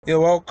Hey,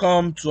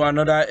 welcome to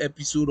another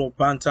episode of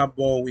Banter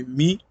Ball with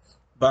me,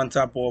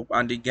 Banter Bob,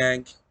 and the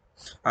gang.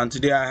 And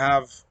today I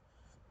have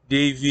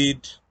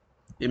David,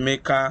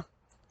 Emeka,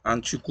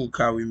 and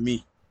Chukwuka with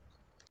me.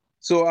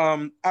 So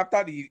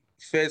after the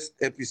first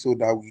episode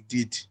that we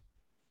did,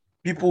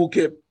 people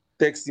kept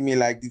texting me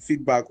like the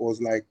feedback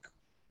was like,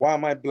 why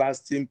am I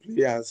blasting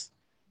players?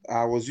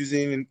 I was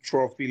using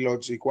trophy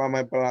logic. Why am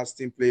I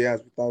blasting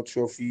players without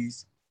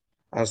trophies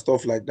and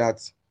stuff like that?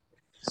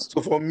 So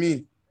for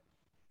me,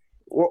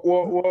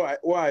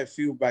 what I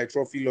feel by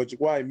trophy logic,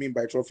 what I mean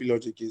by trophy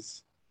logic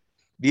is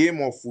the aim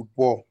of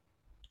football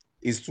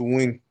is to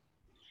win.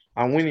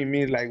 And winning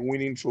means like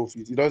winning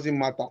trophies. It doesn't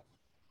matter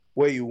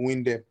where you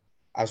win them,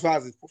 as far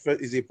as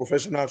it's a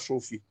professional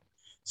trophy.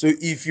 So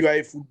if you are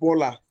a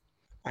footballer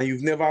and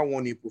you've never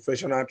won a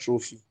professional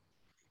trophy,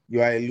 you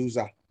are a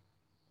loser.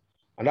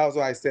 And that's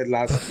what I said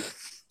last week.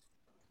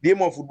 The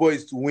aim of football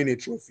is to win a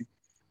trophy.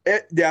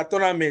 There are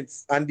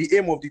tournaments, and the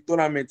aim of the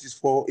tournament is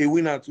for a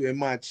winner to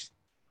emerge.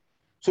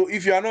 So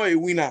if you are not a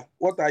winner,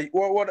 what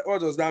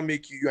does that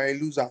make you? You are a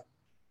loser.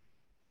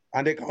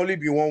 And there can only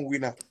be one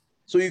winner.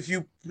 So if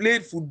you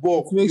played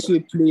football, it makes you a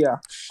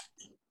player.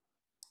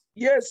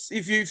 Yes,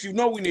 if you've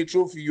not win a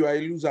trophy, you are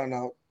a loser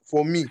now.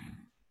 For me,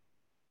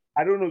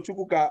 I don't know,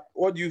 Chukwuka,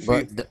 what do you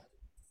feel?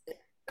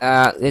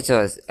 I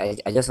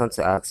just want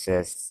to ask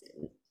first,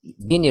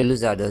 being a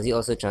loser, does it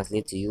also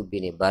translate to you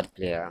being a bad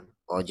player?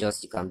 Or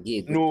just you can be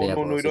a good No, player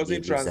no, but no, it also be a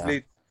doesn't loser?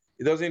 translate.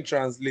 It doesn't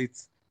translate.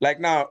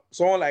 Like now,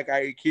 someone like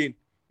Harry Kane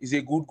is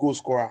a good goal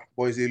scorer,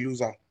 but is a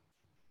loser.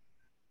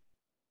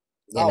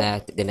 Then How? I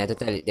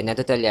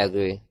totally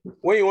agree.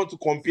 When you want to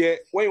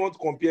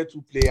compare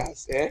two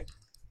players,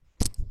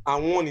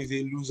 and one is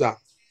a loser,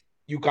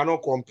 you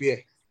cannot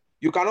compare.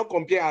 You cannot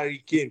compare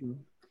Harry Kane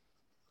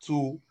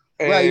to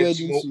Where are you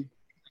heading Timo. to?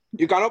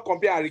 You cannot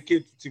compare Harry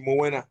Kane to Timo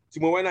Werner.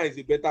 Timo Werner is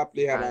a better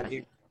player than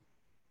him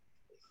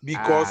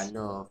because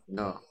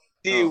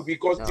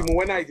because Timo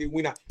Werner is a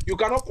winner. You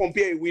cannot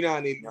compare a winner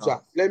and a loser.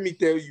 no, Let me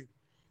tell you.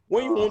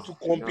 When you want to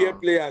compare no,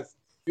 players,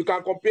 you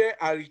can compare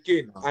Harry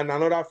Kane no, and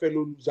another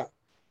fellow loser.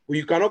 But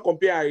you cannot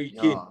compare Harry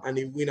Kane no. and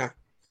a winner.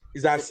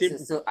 It's as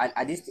simple.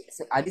 At this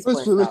Wait,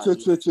 point wait, now,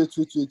 wait, wait, wait,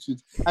 wait, wait,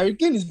 wait. Harry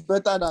Kane is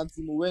better than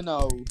Timo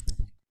Werner.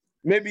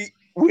 Maybe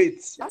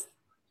wait. that's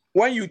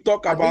When you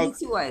talk about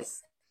ability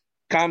wise.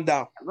 calm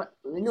down,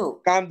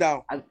 No, calm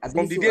down. From the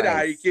ability day that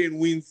Harry wise. Kane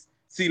wins,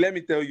 see, let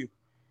me tell you,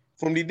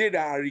 from the day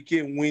that Harry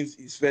Kane wins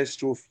his first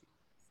trophy,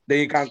 then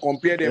you can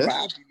compare them by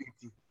Yes.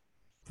 ability.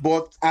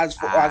 But as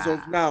of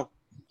Ah, now,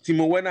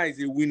 Timo Werner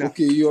is a winner.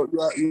 Okay,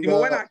 Timo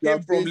Werner you are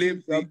came from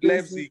basing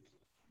Leipzig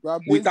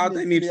basing without a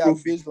any player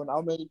trophy. based on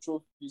how many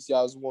trophies he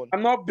has won.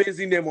 I'm not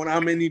basing them on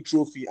how many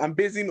trophy. I'm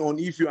basing on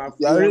if you have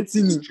You are won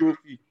rating a him.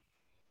 trophy,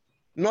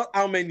 not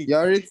how many. You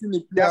are rating a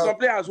There are player. some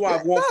players who Yeah,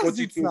 have won that's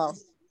 40 it now.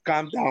 trophies.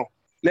 Calm down.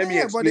 Let me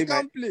Yeah, but they explain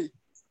can't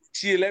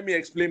play. let me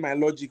explain my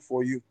logic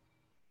for you.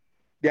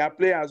 There are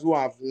players who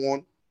have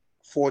won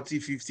 40,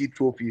 50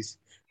 trophies,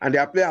 and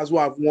there are players who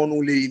have won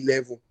only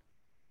 11.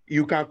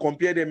 You can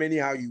compare them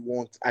anyhow you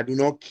want. I do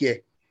not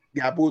care.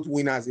 They are both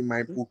winners in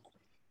my book.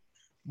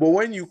 But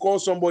when you call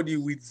somebody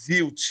with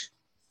zilch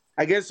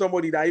against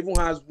somebody that even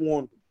has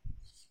one,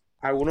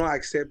 I will not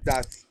accept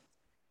that.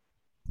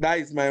 That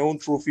is my own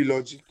trophy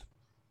logic.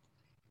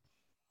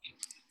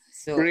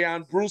 so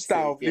Ryan Brewster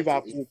so if of you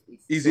have to Liverpool if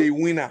is a so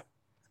winner.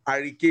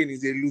 Harry Kane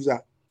is a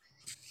loser.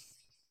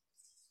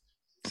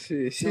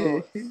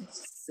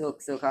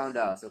 so calm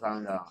down.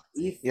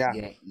 If Yeah.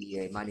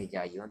 you're a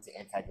manager, you want to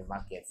enter the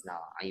market now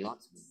and you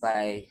want to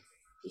buy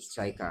a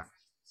striker,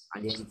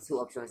 and then the two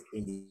options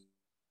in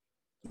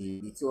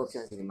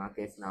the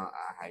market now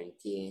are Harry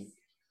Kane,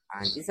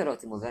 and instead of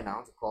Timo Werner, I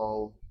want to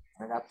call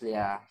another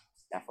player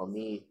that for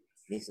me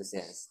makes no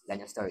sense,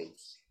 Daniel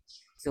Sturridge.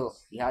 So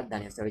you had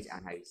Daniel Sturridge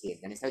and Harry Kane.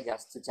 Daniel Sturridge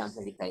has two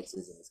Champions League titles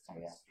in his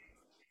career.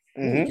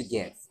 Who would Mm-hmm. you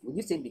get? Would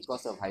you say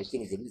because of Harry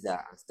Kane is a loser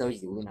and Sturridge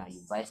is the winner,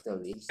 you buy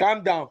Sturridge?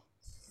 Calm down.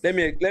 Let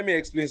me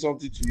explain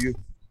something to you.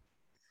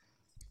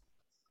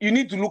 You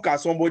need to look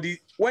at somebody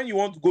when you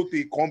want to go to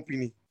a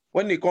company.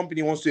 When a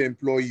company wants to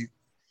employ you,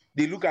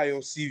 they look at your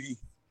CV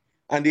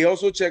and they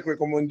also check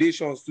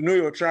recommendations to know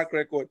your track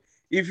record.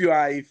 If you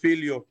are a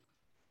failure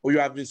or you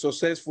have been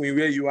successful in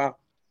where you are,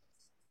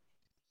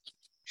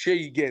 sure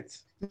you get.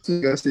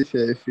 You say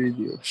fair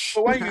failure.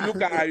 So when you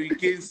look at Harry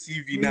Kane's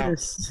CV now,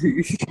 Yes.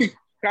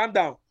 calm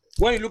down.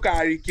 When you look at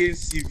Harry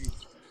Kane's CV,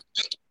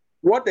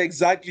 what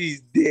exactly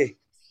is there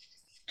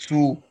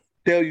to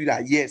tell you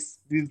that yes,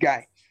 this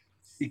guy,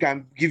 he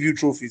can give you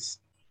trophies?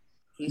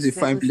 He's a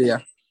fine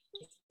player.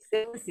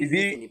 Seven Is seasons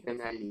he? in the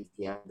Premier League,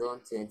 he has done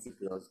 20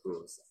 plus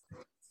goals.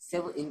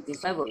 In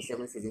 5 of the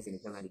 7 seasons in the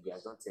Premier League, he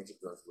has done 20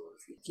 plus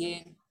goals.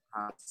 Kane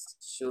has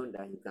shown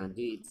that he can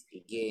do it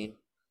again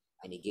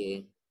and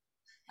again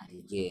and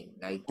again.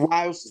 Like,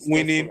 Whilst he's tested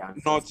winning and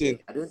nothing.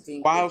 trusted. I don't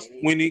think there's Whilst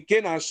any. winning,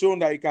 Kane has shown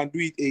that he can do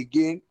it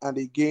again and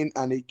again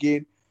and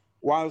again,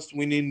 whilst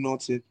winning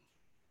nothing.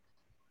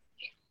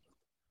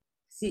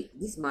 See,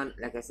 this man,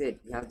 like I said,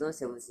 he has done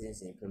 7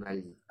 seasons in the Premier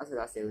League. After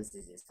that 7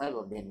 seasons, 5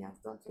 of them he has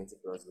done 20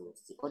 plus goals.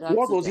 The other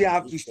What two does he times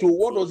have he to did show?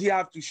 What does 17. he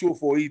have to show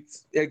for it?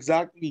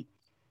 Exactly.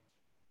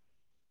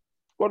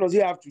 What does he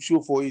have to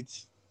show for it?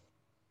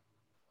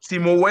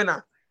 Timo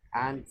Werner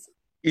And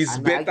is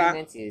my better.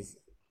 argument is,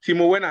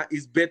 Timo Werner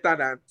is better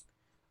than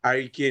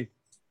Harry Kane.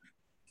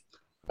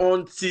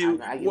 Until and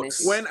my argument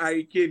when is,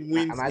 Harry Kane my,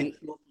 wins my, a argu-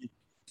 trophy,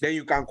 then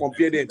you can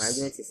compare them. my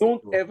argument is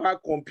Don't simple. ever My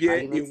compare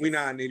a argument winner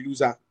is, and a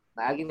loser.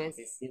 my argument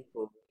is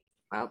simple.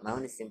 My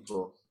own is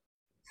simple.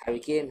 Harry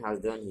Kane has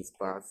done his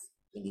part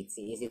in the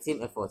team. It's a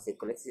team effort, it's a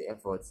collective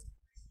effort.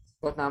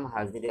 Tottenham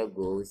has needed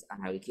goals,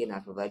 and Harry Kane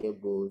has provided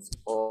goals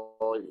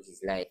all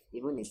his life.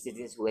 Even in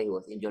seasons where he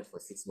was injured for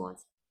 6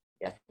 months,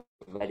 he has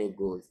provided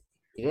goals.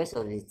 The rest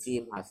of the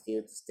team has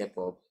failed to step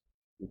up.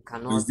 You So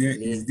cannot is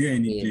blame there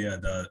any him. player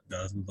that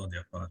has not done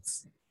their part?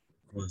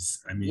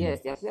 Because I mean, Yes,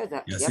 there are players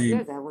that you're there are players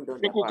saying that haven't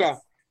done their part.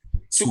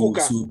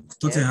 Chukwuka, so Yes, if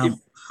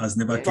Tottenham has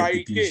never yes. kept a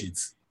Harry clean Kane, sheet,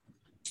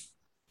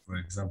 for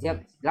example. Yeah,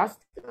 last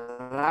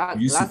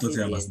You see last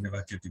Tottenham has season,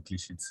 never kept a clean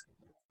sheet.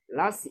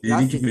 last They didn't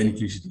last keep any season,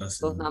 clean sheet last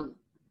season. Tottenham,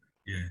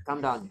 Yeah.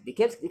 calm down. They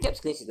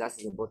kept clean sheet last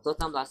season, but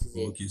Tottenham last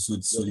season Okay, so were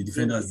the the team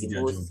defenders with did the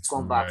their job most too,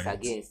 comebacks right?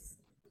 against.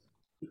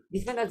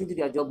 Defenders didn't do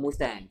their job most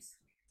times.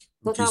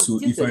 Okay, Tottenham so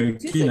teams were the teams were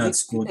the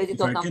teams were the If Harry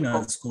Tottenham Kane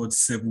come. had scored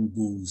 7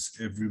 goals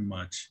every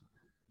match,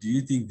 do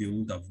you think they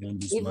wouldn't have won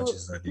those Even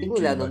matches that they even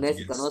came Lionel back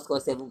Messi cannot against? score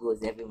 7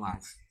 goals every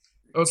match.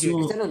 okay, So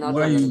Cristiano Ronaldo and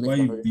Lionel why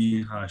Messi you cannot.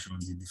 being harsh on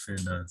the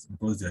defenders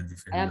because they are I am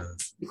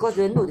defenders? because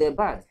they're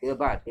bad. They're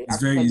bad. They're It's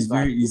actually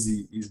very bad.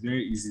 easy. It's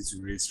very easy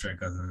to raise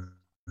strikers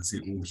and say,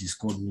 oh, he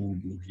scored 1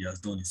 goal, he has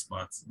done his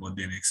part, but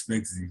then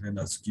expect the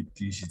defenders to keep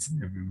clean sheets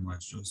in every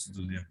match just to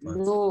do their part.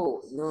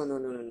 No.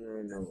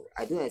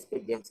 I don't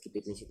expect them to keep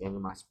a clean sheet every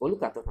match. But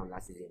look at Tottenham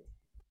last season.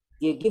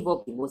 They gave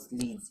up the most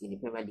leads in the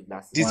Premier League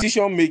last season.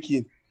 decision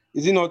making,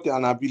 is it not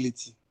an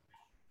ability?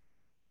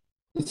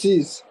 It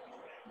is.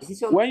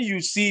 Decision When you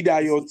see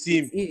that your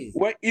team, it is.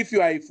 if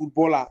you are a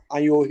footballer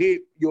and your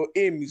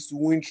aim is to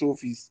win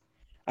trophies,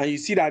 and you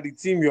see that the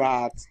team you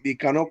are at, they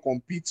cannot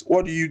compete,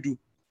 what do? You Do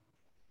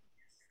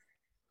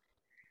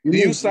you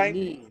leave. sign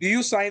leave. do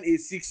you sign a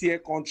 6-year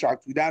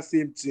contract with that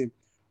same team,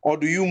 or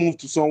do you move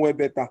to somewhere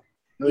better?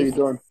 No, you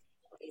don't.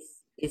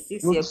 A 6-year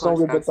Move to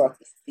somewhere contract better.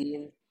 with a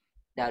team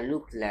that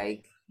looked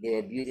like they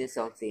were building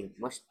something.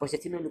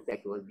 Pochettino looked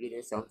like he was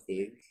building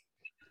something.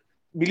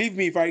 Believe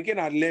me, if Harry Kane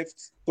had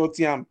left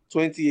Tottenham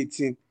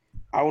 2018,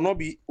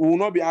 we will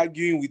not be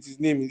arguing with his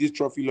name in this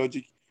trophy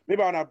logic.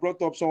 Maybe I would have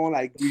brought up someone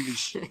like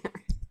Grealish.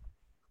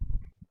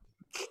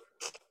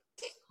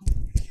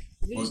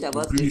 Grealish But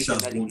about Grealish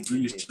Premier has League won. this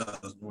season.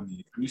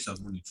 Grealish has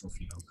won a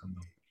trophy now. Come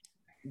down.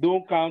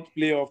 Don't count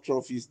playoff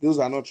trophies. Those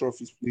are not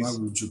trophies, Why please.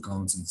 would you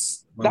count it?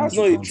 Why That's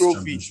would you not a count trophy.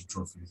 championship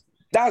trophies?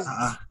 That's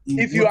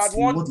if you had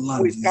won. what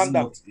land Wait, is calm it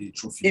down. not a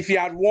trophy? If you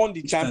had won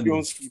the Which kind of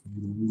championship,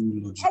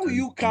 logic how will are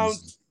you count?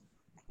 using?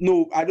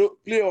 No, I don't.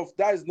 Playoff.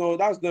 That's not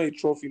a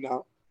trophy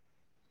now.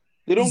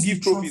 They don't It's give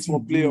a trophies for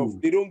trophy, playoff. bro.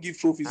 They don't give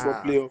trophies for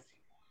playoff.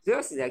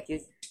 Just like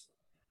it's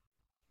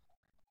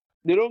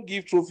They don't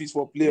give trophies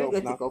for you don't playoff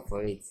get now. to go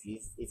for it. It's You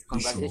sure?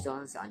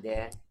 congratulations and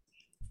then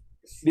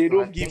They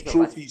don't give thanks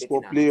for trophies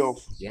for participating and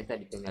playoff. you enter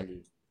the Premier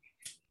League.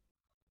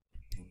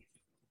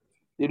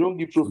 They don't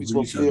give So trophies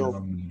for Grealish has never playoff.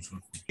 won a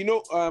trophy. You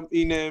know,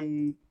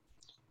 in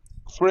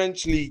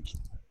French league,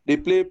 they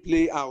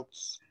play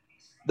outs.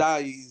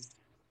 That is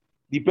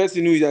the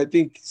person who is, I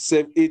think,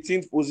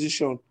 18th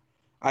position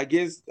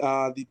against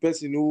the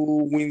person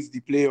who wins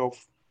the playoff.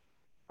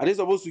 Are they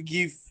supposed to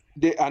give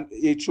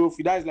a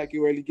trophy? That is like a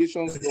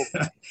relegation stuff.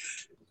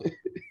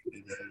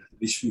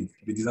 They should.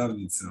 They deserve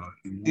it.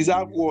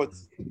 Deserve what?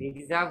 They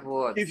deserve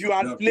what? If you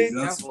had They played,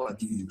 deserve Deserve what?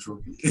 to give you the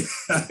trophy.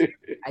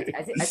 I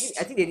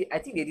think they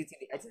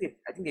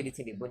did it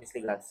in the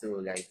Bundesliga. So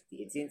like the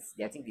 18th,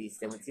 I think the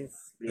 17th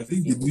I place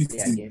think they team do will it play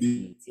in against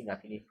the team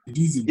that finished. they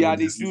do it in yeah,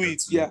 they Bundesliga do it.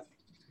 too. Yeah,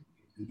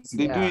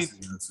 they do Yeah. it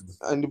Bundesliga too. in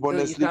the So you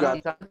Bundesliga.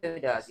 cannot tell me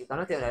that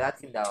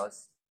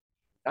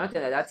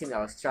that team that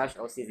was trash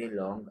all season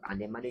long and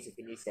they managed to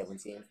finish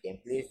 17th, then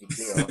plays the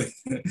playoffs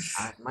and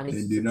managed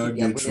And to they now keep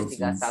their get Bundesliga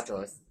trophies.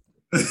 status.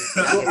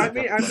 So I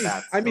mean,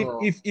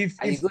 if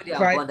and you go there if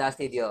and I burn that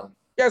stadium.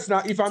 yes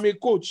now if I'm a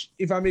coach,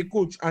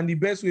 and the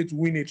best way to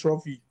win a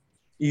trophy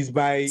is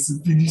by To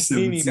finish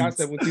being in that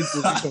 17th. 17th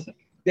position,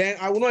 then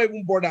I will not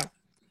even bother.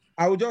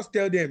 I will just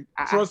tell them,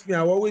 trust me,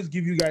 I will always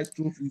give you guys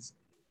trophies,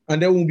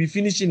 and then we'll be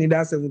finishing in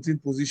that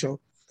 17th position,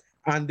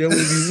 and then we'll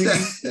be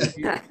winning.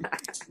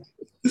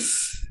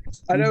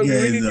 And then we'll be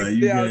winning the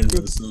You playout guys are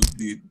trophy so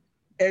good.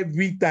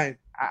 every time.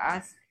 I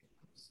asked,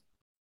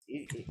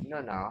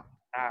 no.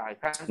 I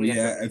can't But do that.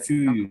 yeah, I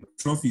feel you.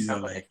 Trophies are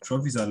like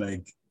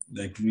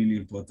really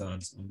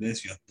important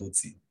unless you are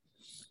 30.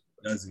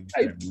 That's the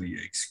time where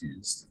you're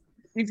excused.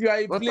 If you are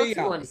a But player,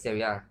 Totti won the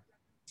Serie A.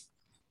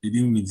 He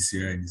didn't win the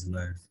Serie A in his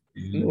life.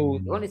 No.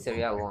 He won the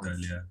Serie A once.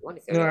 Italia. He won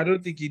the Serie no, A I don't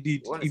once. think he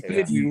did. He won He the Serie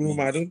played A. with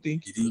Roma. I don't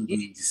think. He didn't He win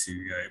did. the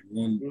Serie A. He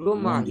won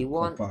Roma, the he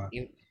won. Coppa.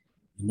 He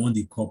won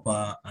the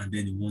Coppa and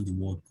then he won the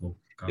World Cup.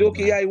 Calm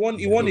Okay, down. yeah, he won.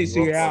 He You won know, a you work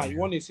Serie A. for He you.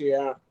 won a Serie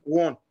A.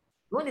 Won.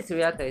 You won the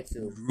Serie A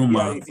title. Yeah,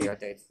 Roma. he The did. Serie A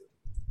title.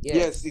 Yes,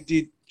 Yes. he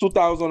did.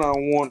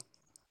 2001.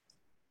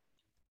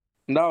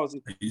 And that was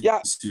it. Are you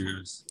Yeah,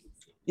 serious?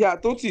 yeah.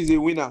 Totti is a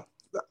winner.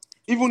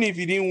 Even if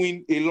he didn't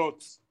win a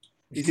lot,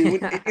 he's a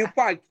win. In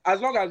fact, as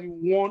long as you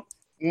won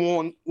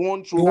one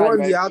He trophy, won you are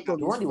the a heart winner. of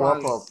You his won the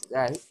World Cup.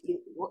 fans.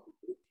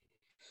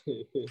 Yeah,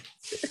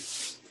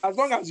 As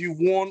long as you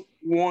won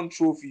one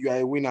trophy, you are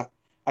a winner.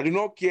 I do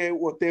not care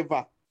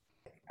whatever.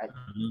 I,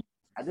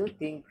 I don't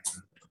think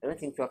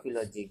trophy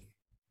logic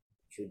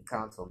should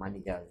count for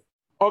managers.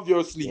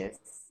 Obviously, Yes.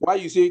 why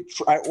you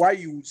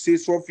say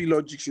trophy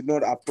logic should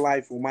not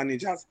apply for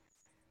managers.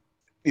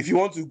 If you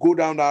want to go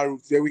down that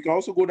route, then we can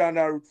also go down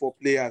that route for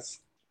players,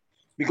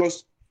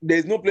 because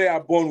there's no player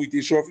born with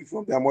a trophy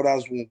from their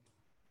mother's womb,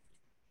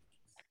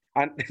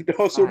 and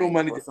also no Fine,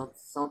 manager. but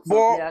some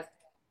But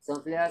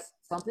some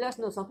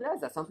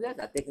players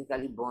are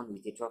technically born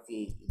with a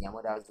trophy in their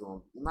mother's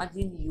womb.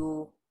 Imagine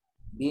you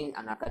being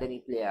an academy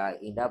player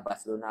in that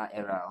Barcelona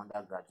era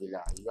under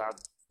Guardiola.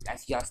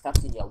 You are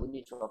starting, you are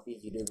winning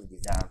trophies you don't even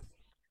deserve.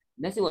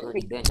 Messi was on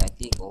the bench, I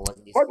think, or was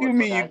in the what do squad you for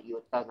mean? that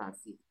Euro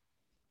 2006.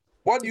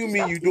 What do you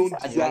mean you don't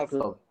At the right deserve?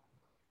 club,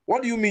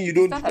 What do you mean you if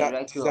you don't start at the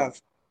right club,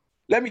 deserve?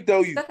 Let me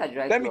tell if you you. start at the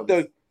right Let me club, tell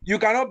you. You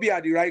cannot be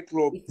at the right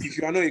club if if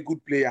you are not a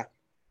good player.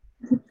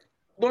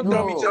 Don't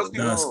tell me no, Chelsea.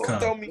 That's Don't cap.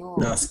 tell me.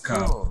 That's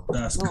cap.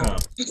 That's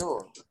cap.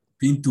 no.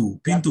 Pinto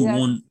There are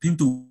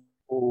players.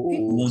 Oh,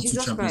 won two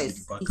Jesus Champions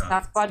League. Christ, he Baka.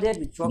 starts padded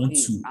with Won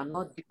trophies two. and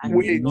not He and did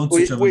wait, won not two wait,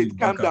 win. Champions wait. League.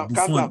 Calm Baka. down,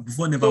 calm down.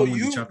 Buffon never So won the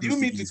you Champions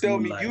League mean in to his tell whole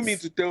me? You mean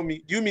life. to tell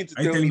me? You mean to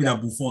Are you tell telling me me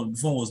that? that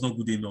Buffon was not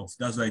good enough?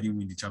 That's why I didn't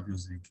win the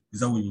Champions League. Is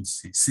that what you want to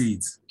say? Say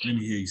it. Let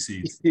me hear you say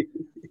it.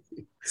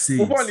 Say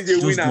it. Buffon is a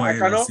Just winner. go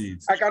ahead and say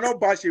it. I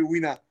cannot bash a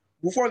winner.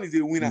 Buffon is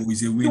a winner. Oh,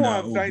 he's a You know winner. what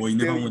I'm Oh, trying but to he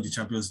never tell won you? the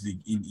Champions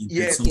League in 30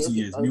 Yes. something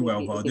years.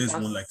 Meanwhile, Valdez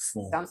Sam, won like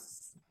 4. Sam,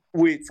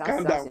 Wait, Sam,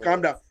 calm down, Samson,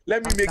 calm down.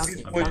 Let me make Samson,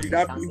 this I point beg with you,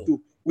 that bro.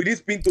 Pinto. With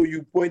this Pinto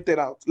you pointed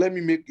out. Let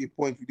me make a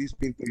point with this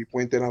Pinto you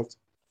pointed out.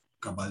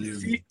 Caballero.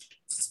 See,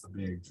 I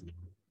beg you.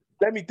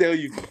 let me tell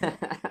you,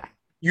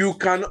 you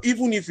cannot,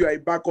 even if you are a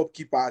backup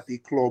keeper at a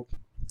club,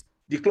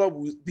 the club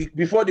will,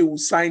 before they will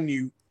sign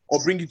you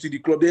or bring you to the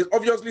club, there's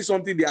obviously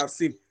something they have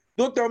seen.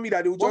 Don't tell me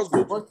that they will just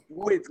go to,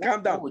 wait,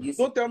 calm down. would you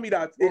Don't say? tell me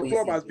that What a would you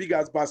club say? as big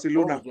as What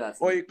Barcelona would you have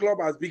or said? a club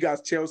as big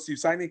as Chelsea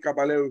signing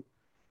Caballero,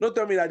 don't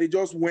tell me that they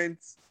just went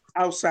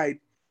outside,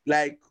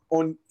 like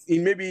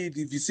in maybe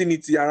the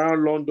vicinity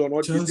around London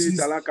or the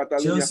vicinity around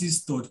Catalonia.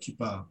 Chelsea's third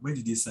keeper. Where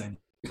did they sign?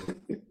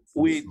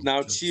 Wait,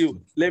 now Chelsea's chill. third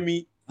keeper. Let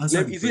me,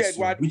 Answer the is it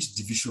question. Edward Which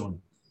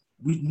division?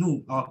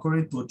 No, our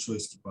current third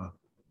choice keeper.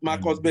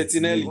 Marcos The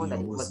Bettinelli? one that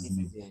Or they what's got his this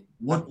name? season.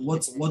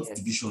 What Yes.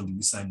 division did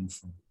we sign him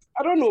from?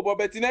 I don't know, but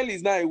Bettinelli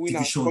is not a winner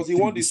Division because he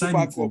 3. won the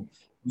Super Cup.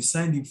 We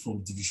signed him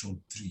from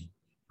Division 3,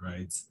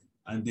 right?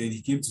 And then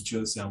he came to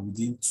Chelsea, and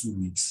within 2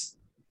 weeks,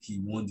 he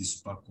won the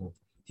Super Cup.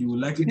 He will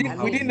likely not We have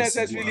didn't one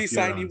single necessarily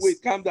sign him. appearance.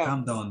 Wait, calm down.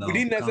 Calm down We now.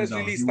 didn't Calm down.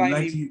 necessarily He will sign him.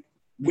 likely. We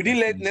Make I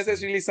didn't finish,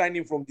 necessarily sign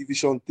him from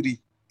Division 3.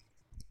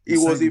 We He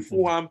was signed a him from-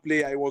 Fulham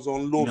player. He was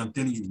on And loan. I'm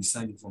telling you, we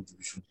signed him from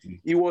Division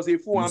 3. He was a He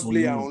Fulham was on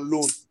player loan. on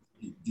loan.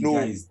 The No.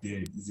 guy is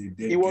dead. He's a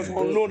dead He was guy.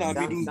 on loan at He's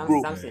a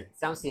Middlesbrough.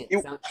 dead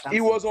guy. He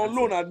was on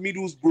loan at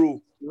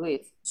Middlesbrough.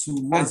 Wait. So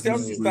And what's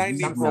Chelsea Middlesbrough?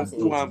 signed him from Third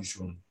Fulham.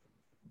 division.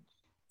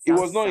 He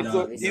was not.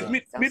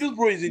 Samson,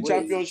 Middlesbrough is in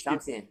Championship,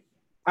 Samson,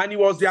 and he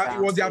was their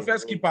Samson,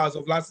 first wait. keeper as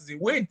of last season.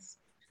 Wait,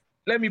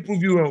 let me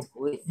prove you wrong.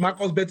 Wait.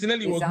 Marcos Bettinelli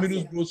Wait, was Samson.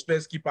 Middlesbrough's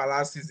first keeper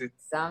last season,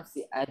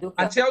 Samson, I don't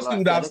care and Chelsea about-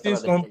 would I have don't seen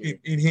care about something Bettinelli.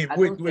 in him. I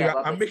Wait, don't care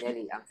about I'm making.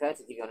 Bettinelli. I'm trying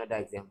to give you another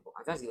example.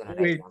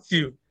 Wait,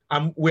 chill.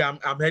 I'm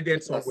headed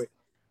Because- somewhere.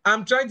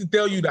 I'm trying to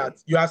tell you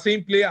that you are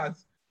saying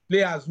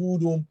players who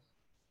don't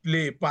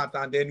play a part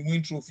and then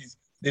win trophies,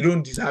 they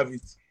don't deserve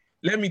it.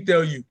 Let me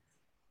tell you,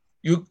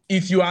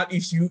 if you're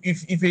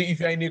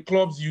in a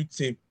club's youth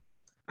team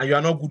and you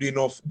are not good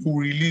enough, they will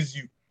release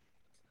you.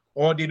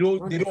 Or they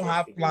don't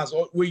have plans,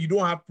 or where you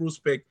don't have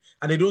prospect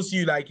and they don't see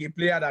you like a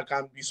player that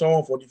can be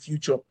someone for the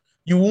future.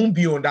 You won't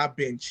be on that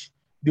bench.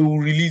 They will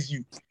release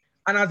you.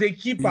 And as a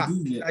keeper,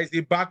 as a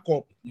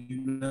backup,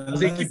 You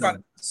as a realize keeper,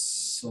 that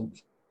some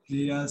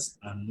players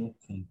are not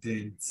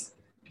content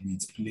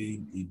with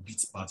playing a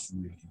bit part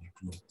role in a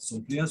club.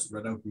 Some players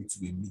would rather go to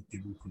a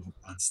mid-table club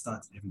and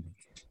start every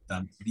week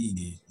than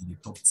be in a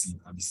top team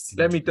and be sitting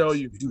let on me the tell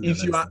bench. you, do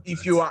if realize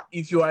that,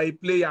 you are a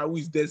player who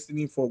is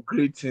destined for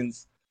great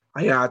things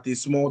and you're at a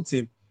small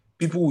team,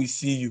 people will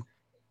see you.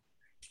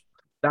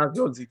 That's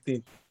just the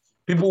thing.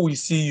 People will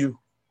see you.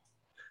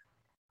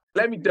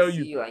 Let me tell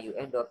you. And you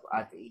end up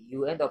at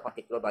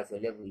a club at your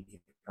level if you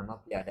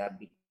cannot play at that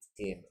big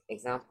team.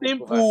 Example,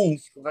 Simple.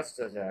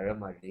 Kovacic was at Real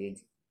Madrid.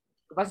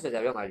 Kovacic was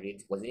at Real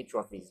Madrid, was winning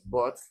trophies,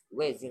 but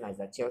where is he now? He's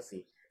at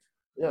Chelsea.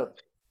 Look.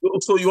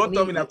 So you want to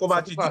tell me that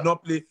Kovacic did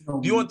not play? Do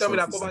you want to tell me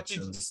that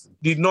Kovacic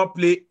did not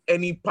play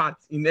any part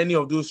in any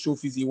of those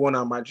trophies he won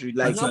at Madrid?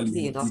 Like, actually,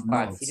 he did not play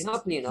enough. He did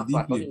not play enough.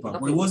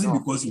 But it wasn't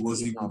because he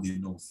wasn't good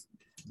enough.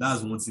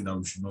 That's one thing that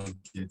we should not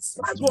get.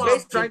 That's what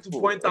I'm trying to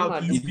point out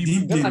to you He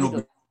didn't play people.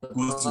 enough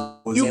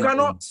was You not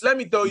cannot. good. Let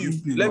me tell He you.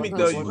 didn't play Let well me because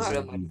tell he you. was not wasn't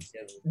Real good. Madrid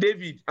level.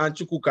 David and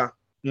Chukwuka,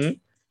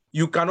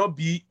 you cannot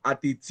be at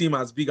a team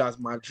as big as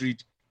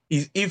Madrid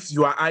if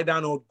you are either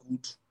not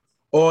good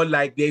or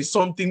like there's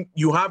something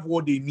you have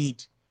what they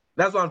need.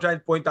 That's what I'm trying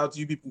to point out to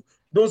you people.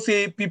 Don't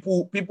say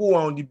people who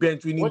are on the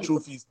bench winning What-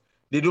 trophies,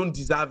 they don't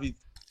deserve it.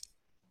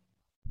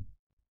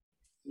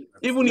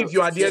 Even No, if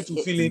you are there to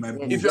let- fill In in, my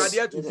if you are books,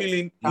 there to fill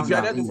in, calm if you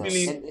are down, there to Victor. fill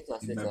in, Let me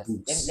in my let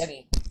books,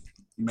 me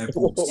in my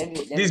books, let me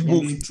let this me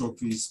book, winning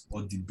trophies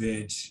on the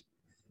bench,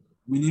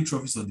 winning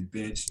trophies on the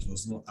bench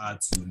does not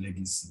add to your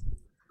legacy,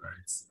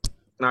 right?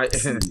 now,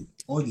 So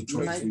all the You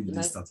trophies might- wey you you dey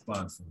might- start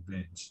bad for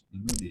bench, you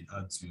know they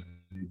add to your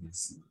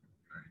legacy,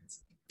 right?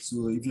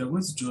 So if you're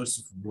going to judge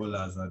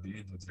footballers at the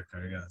end of their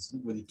careers,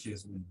 nobody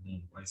cares what you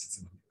won while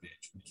sitting on the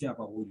bench. We care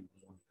about what you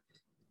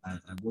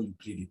won and what you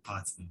played a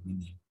part in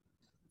winning.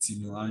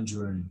 Tino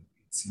Anjorin,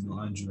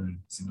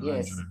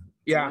 yes.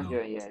 yeah, Now,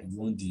 Yes. he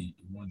won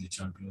the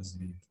Champions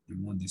League, he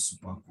won the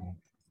Super Cup,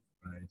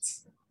 right?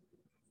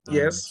 And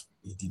yes.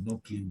 he did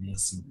not play one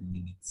single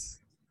minute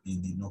in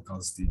the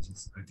knockout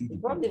stages. I think He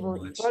he probably played one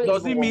even he match. probably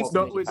Does even it warm mean up in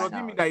the does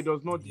it mean that he finals.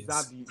 does not Yes,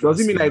 deserve it? Does that's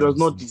it mean what that he I'm does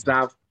not saying.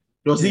 deserve?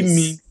 Does it Yes,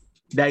 mean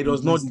that he he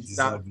does not doesn't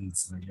deserve? deserve it,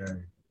 my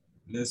guy.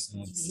 Let's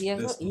not He try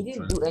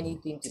didn't do to.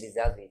 anything to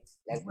deserve it.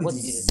 Like Why what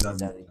did did he he do to deserve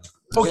deserve it it?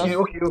 now? Okay, Just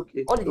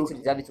okay. all he did to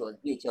deserve it was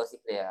be a Chelsea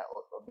player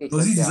or be a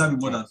Does he Chelsea player deserve on it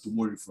the more than bench.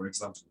 Tomori, for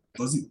example?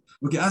 Does he?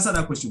 Okay, answer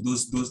that question.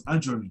 Does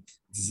Anjorin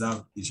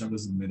deserve a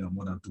Champions League medal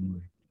more than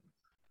Tomori?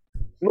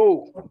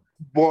 No,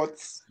 but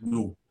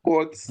No.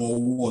 but But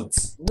what?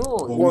 No,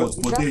 But he But what?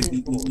 But then deserves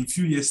it for in a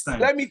few years' time,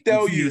 let me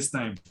tell you,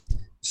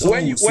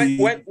 someone will say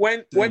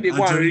when they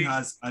go and read,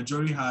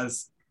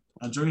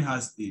 Anjorin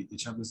has a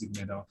Champions League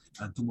medal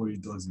and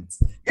Tomori doesn't.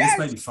 yes,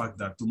 Despite the fact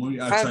that Tomori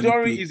actually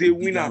Anjorin played is a a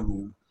bigger winner.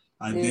 role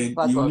and played then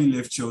part he only of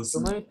left Chelsea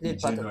Tomori played in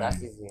part of that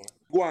January. season.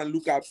 Go and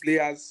look at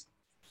players'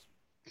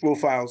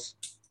 profiles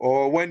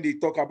or when they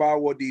talk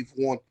about what they've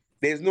won.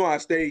 There's no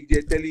asterisk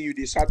there telling you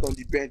they sat on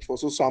the bench for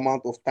so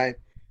amount of time.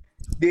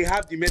 They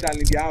have the medal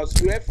in their house.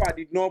 UEFA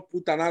did not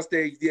put an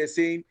asterisk there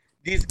saying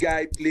this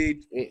guy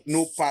played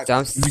no part.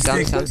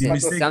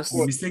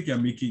 The mistake you're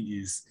making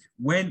is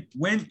when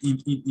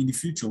in the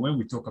future, when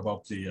we talk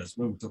about players,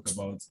 when we talk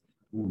about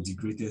the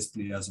greatest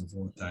players of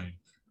all time,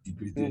 the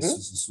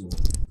greatest so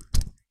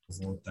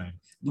of all time,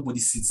 nobody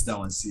sits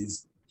down and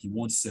says he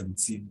won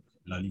 17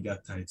 La Liga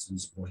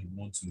titles or he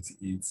won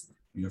 28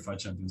 UEFA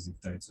Champions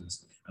League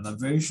titles. And I'm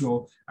very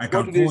sure I What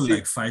can do they call say?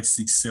 like 5,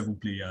 6, 7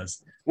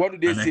 players. What do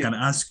they And I say? can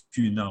ask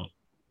you now,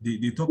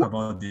 they talk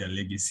about their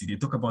legacy, they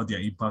talk about their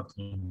impact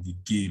on the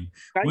game.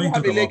 Can When you you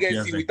have talk a about players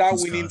legacy like without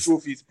winning Puskas,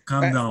 trophies?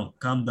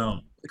 calm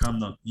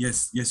down.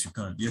 Yes, you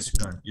can.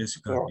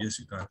 Oh,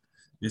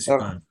 Yes, you oh.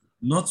 can.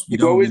 Not You will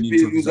without always winning be a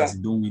trophies loser. as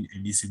you don't win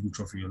any single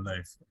trophy in your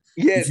life.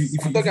 Yes, I'm If you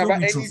talking don't about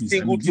win any trophies, I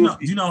single mean, do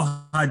trophy. you know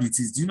how hard it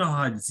is? Do you know how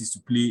hard it is to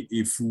play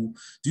a full?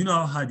 Do you know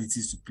how hard it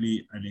is to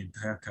play an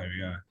entire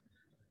career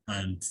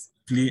and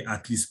play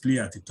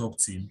at a top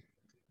team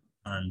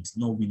and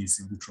not win a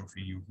single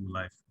trophy in your whole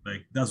life?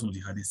 Like that's one of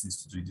the hardest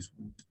things to do in this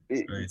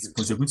world, right?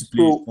 Because you're going to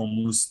play So,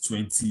 almost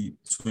 20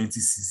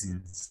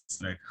 seasons.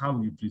 Like how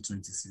will you play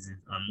 20 seasons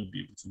and not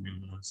be able to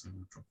win one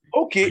single trophy?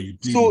 And okay, you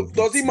played so in big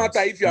does it matter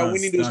teams. if you are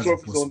winning those That's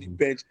trophies on the impossible.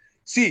 bench?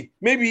 See,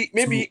 maybe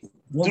So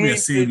what we are during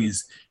saying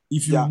is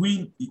if you yeah,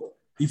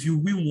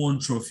 win one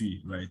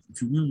trophy, right?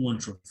 If you win one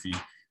trophy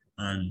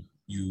and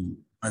you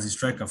as a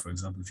striker, for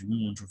example, if you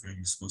win one trophy and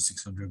you score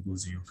 600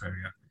 goals in your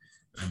career,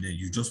 and then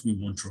you just win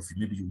one trophy,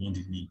 maybe you won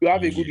the league you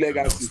have one a good year and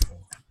that was legacy. four.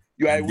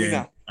 You are a And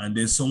winner.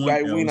 then You are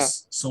a winner.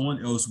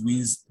 someone else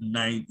wins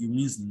nine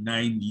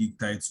league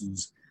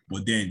titles,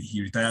 but then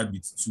he retired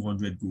with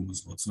 200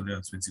 goals or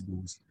 220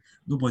 goals.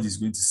 Nobody's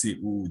going to say,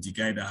 oh, the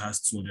guy that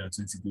has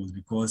 220 goals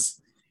because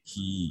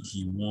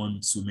he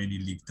won so many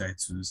league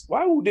titles.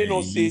 Why would they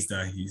not It say means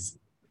that he's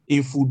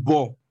in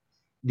football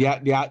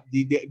there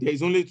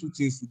is only two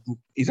things to do?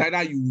 It's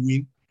either you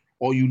win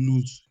or you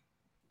lose.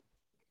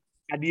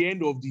 At the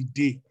end of the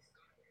day,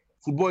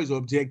 football is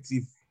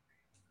objective.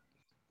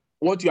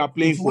 What you are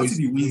playing okay. for is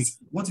to win.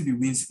 What if he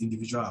wins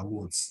individual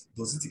awards?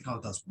 Does it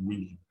count as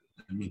winning?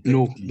 I mean,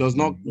 No, technically, does he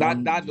not.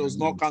 won That the does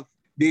not award.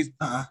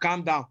 count.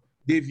 Calm down,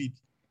 David.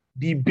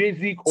 The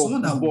basic of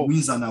Someone that football.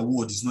 wins an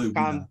award is not a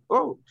winner.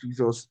 Oh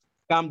Jesus!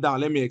 Calm down.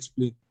 Let me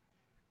explain.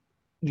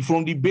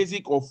 From the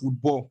basic of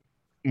football,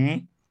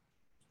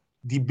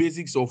 the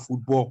basics of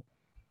football,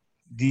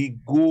 the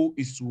goal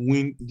is to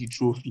win the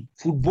trophy.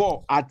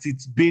 Football at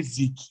its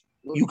basic,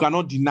 you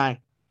cannot deny,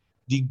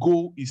 the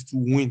goal is to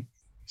win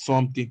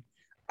something.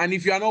 And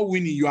if you are not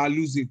winning, you are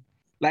losing.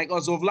 Like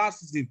as of last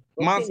season,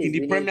 Man in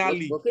the Premier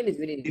League. Okene is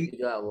winning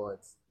individual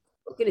awards.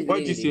 Okene is What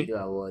winning did you say? individual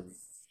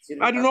awards.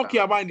 I do not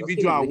care about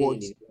individual Okene is winning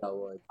awards. individual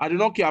awards. I do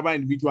not care about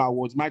individual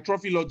awards. My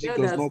trophy logic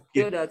does not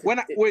care.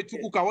 Wait,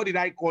 Tukuka, what did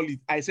I call it?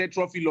 I said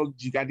trophy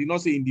logic. I did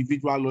not say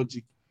individual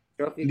logic.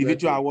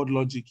 Individual award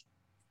logic.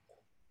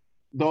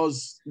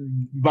 Does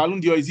Ballon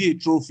d'Or, is it a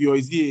trophy or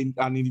is it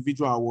an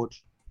individual award?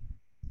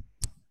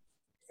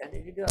 It's an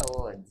individual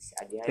award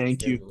at the highest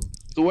Thank you. level.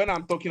 So when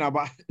I'm talking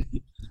about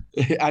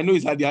I know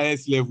it's at the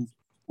highest level.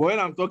 But when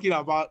I'm talking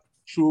about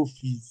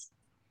trophies,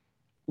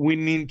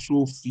 winning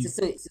trophies,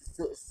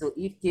 So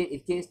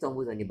if Kane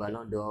stumbles on the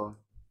Ballon d'Or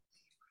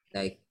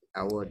like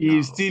award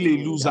he's now, still a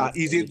even loser. without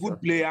He's a any good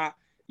trophy. player.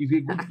 He's a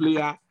good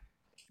player,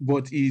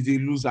 but he's a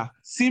loser.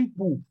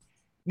 Simple.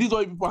 This is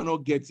what people are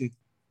not getting.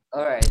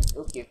 All right,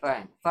 okay,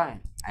 fine.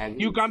 I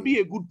agree You with can you. be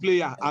a good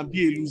player I and agree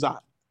be a with you. loser.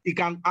 It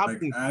can Like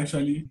happen. I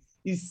actually,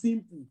 It's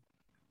simple.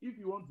 If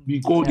you want to be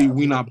called Yeah, a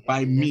winner okay.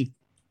 by me,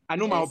 I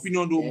know my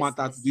opinion don't Let's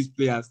matter to these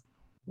players,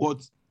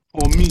 but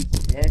for me,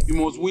 let's you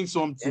must see. win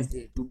something Let's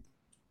see.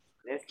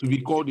 Let's to leave be this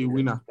to called a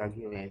winner.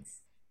 arguments.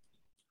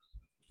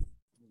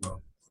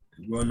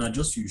 well, not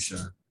just you, Sha.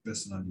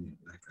 Personally,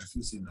 like I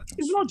feel saying not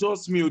It's just not you.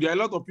 just me. There are a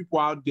lot of people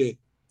out there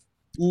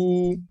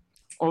who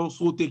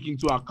also take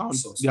into account the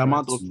Subscribe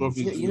amount of to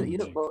trophies You know, you you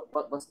know,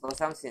 win. but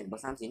Samson,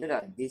 you know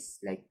that this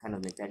like kind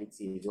of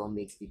mentality is what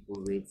makes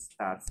people rate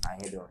stats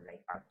ahead of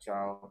like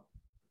actual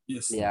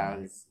Yes.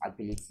 players'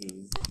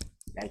 abilities.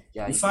 Like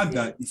The if fact you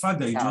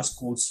that you just stats,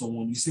 called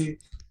someone, you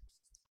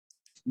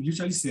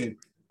literally said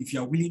if you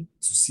are willing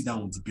to sit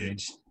down on the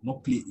bench,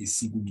 not play a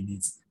single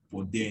minute,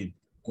 but then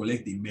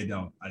collect a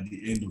medal at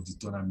the end of the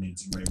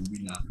tournament, you are a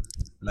winner.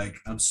 Like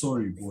I'm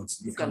sorry, but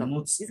this kind of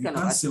you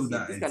can't sell attitude,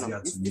 that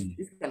idea to me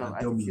this kind of and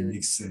tell me it attitude,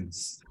 makes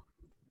sense.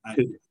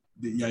 And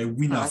you are a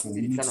winner for this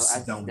willing kind to of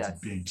sit down attitude on the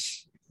that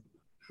bench.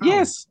 How?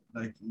 Yes,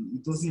 Like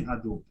it doesn't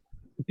add up.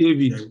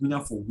 David. You're a winner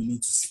for willing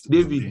to sit on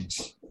the David.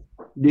 bench.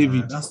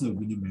 David. That's not a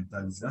winning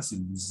mentality. That's a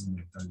losing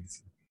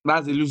mentality.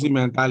 That's a losing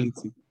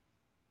mentality.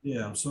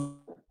 Yeah, I'm sorry.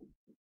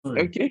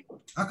 Okay.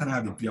 How can I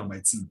have a player on my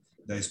team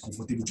that is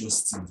comfortable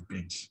just sitting on the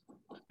bench?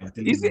 You're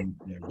telling Is it? me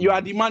you're a You are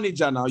winner. the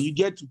manager now. You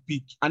get to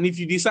pick. And if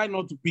you decide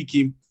not to pick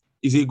him,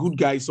 he's a good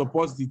guy. He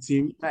supports the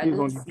team. I Stays don't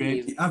on the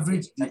bench. see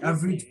The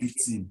average big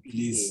team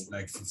plays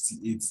like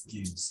 58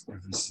 games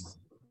every season.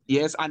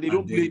 Yes, and they And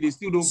don't play. then They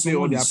still don't play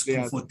all someone their is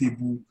players.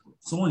 comfortable.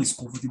 Someone is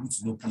comfortable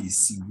to not play a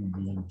single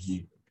one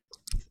game.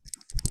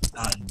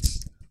 And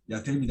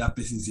you're telling me that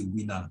person is a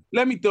winner.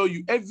 Let me tell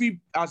you,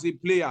 as a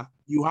player,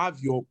 you have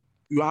your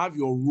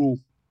role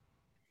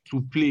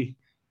to play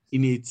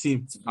in a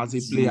team as a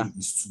His player. role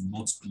is to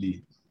not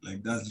play.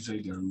 Like that's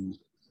literally their role.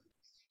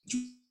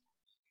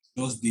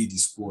 Just day the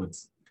squad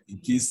in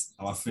case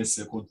our first,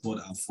 second, third,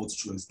 and fourth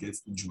choice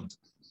gets injured.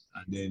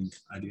 And then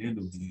at the end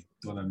of the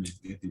tournament,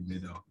 get a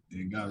medal.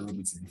 Then go and rub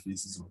it in the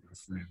faces of your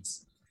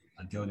friends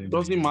and tell them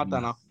Doesn't they're a matter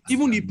winner now. and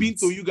Even they the are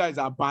Pinto not. you guys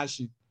are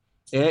bashing.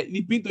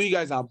 The Pinto you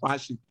guys are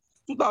bashing.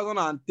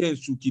 2010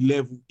 shook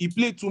 11. He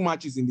played 2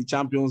 matches in the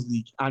Champions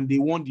League and they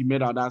won the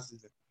medal that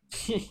season.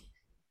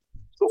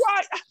 So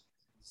why?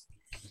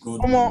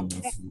 God Come is on.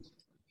 wonderful.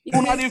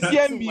 Una dey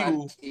fear Two me.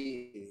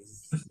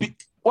 matches.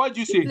 What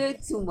do you He say? played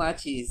 2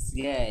 matches,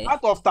 yeah.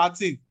 Out of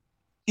 13.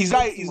 Is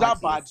Played 2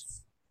 that bad?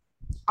 matches.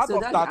 Out So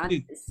of that's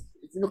 13.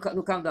 no,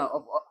 calm down.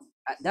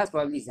 That's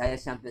probably his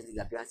highest Champions League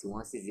appearance in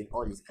one season,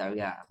 all his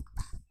career.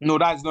 No,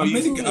 that's not How many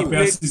easy. He played.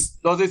 appearances?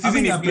 There was a How season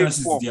many he played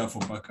appearances 4. did he have for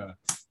Barca?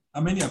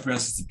 How many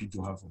appearances did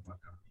Pinto have for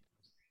Barca?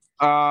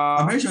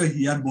 I'm very sure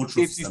he had more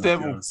trophies than 87.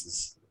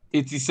 appearances.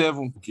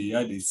 87. Okay, he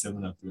had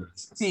 87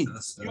 appearances. See,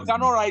 That's you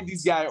cannot write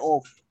this guy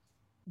off.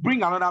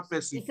 Bring another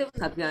person. 7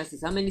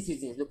 appearances. How many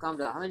seasons? Look, calm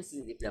down. How many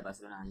seasons did he play at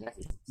Barcelona? And yes,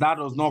 That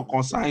does not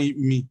concern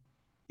me.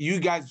 You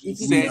guys If he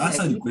said played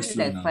answer like, the if he played question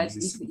like now. 5, It's a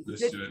if simple he played,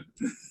 question.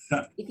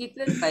 if he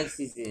played 5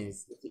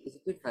 seasons, if he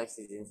played 5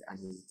 seasons and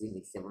he's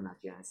doing 7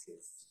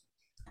 appearances,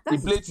 he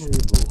that's played. terrible.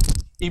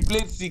 He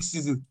played 6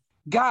 seasons.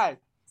 Guy,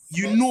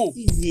 you 6 know,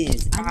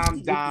 seasons. And calm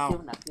he played down.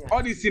 7 appearances.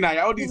 All this thing, all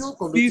You know this,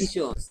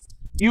 competitions.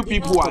 you In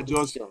people all are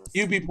just, competitions.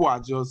 you people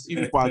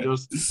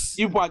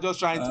are just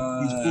trying to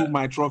disprove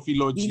my trophy The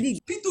logic.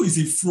 league. Pinto is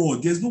a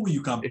fraud. There's no way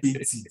you can paint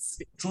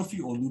it.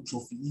 Trophy or no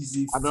trophy, he's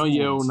a I fraud. don't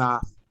hear now.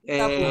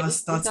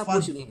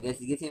 Interpol should be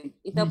investigating.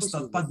 Interpol should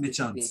start be bad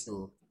investigating merchants.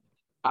 Pinto.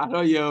 I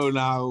don't hear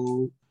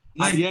now.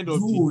 Like, At the end of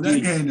bro, the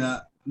that day, guy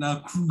na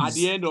at cruise.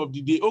 the end of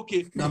the day,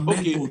 okay. Na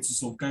mentor to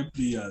some kind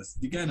players.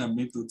 The guy na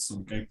mentor to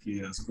some kind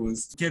players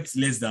because he kept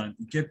less than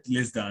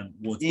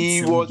what He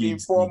 7 was in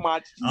games 4 in,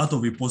 matches out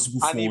of a possible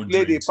and he 400.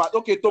 played a part.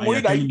 Okay, And you're Tomori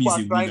that telling you me people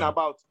he's are a crying winner.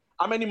 about.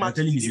 How many You're matches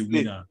telling me did he's he a play?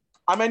 winner.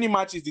 How many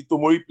matches did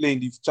Tomori play in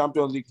the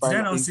Champions League Did I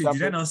final? now say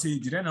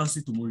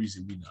Tomori is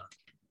a winner?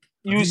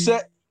 You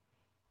said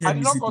I Tell did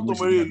me not say call Tomori is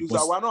a Tomori a winner loser.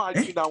 because We're not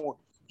arguing that one.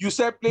 You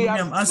said no, players.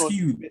 I'm asking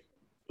you.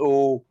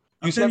 You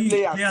I'm said telling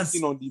you, players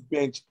sitting on the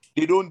bench,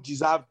 they don't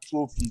deserve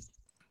trophies.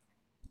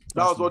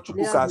 That was what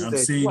Players Chukwuka who- I'm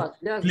said.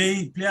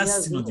 saying players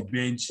sitting on the who-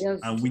 bench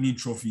players- and winning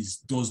trophies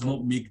does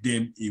not make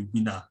them a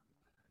winner.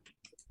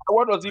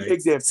 What does it Right?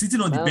 make them?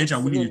 Sitting on the bench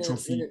and winning a No,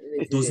 trophy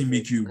wait, doesn't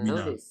make you a my own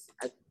winner. is-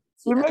 I It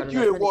can make you a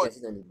understand if what? you're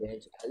sitting on the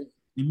bench.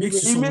 It makes you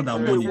It someone makes that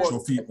you won a a what?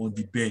 trophy on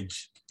the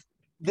bench.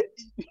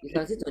 You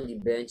can sit on the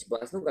bench,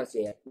 but as long as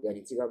you're an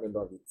integral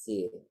member of the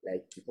team,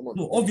 like you come on.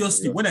 No, the bench,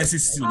 obviously, you when I lost say it,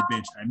 sitting on the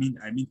bench, I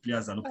mean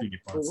players are not playing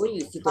a part. So when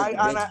you sit on the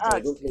And bench, I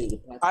you don't play a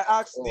part. I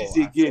asked at this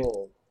all, at again.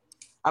 all.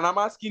 And I'm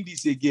asking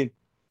this again.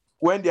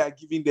 When they are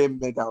giving them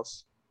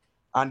medals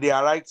and they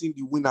are writing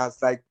the winners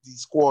like the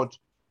squad,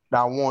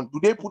 that won? Do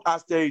they put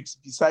asterisks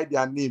beside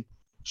their name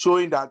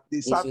showing that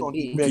they sat should on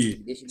the be. bench?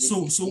 Okay. They should be-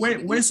 So they should when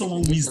be- when they someone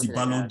should be wins the something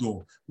like Ballon that.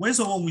 d'Or, when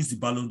someone wins the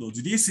Ballon d'Or,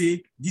 do they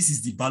say this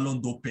is the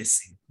Ballon d'Or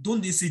person?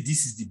 Don't they say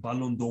this is the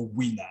Ballon d'Or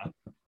winner?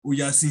 Oh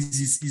yeah, since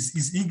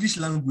it's English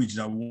language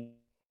that we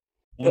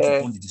want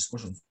to turn the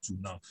discussion to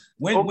now.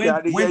 When Okay,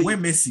 I dey hear you.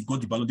 when Messi got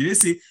the Ballon, did they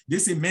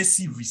say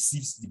Messi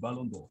receives the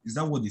Ballon d'Or? Is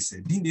that what they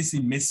said? Didn't they say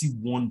Messi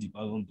won the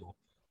Ballon d'Or?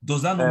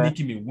 Does that not make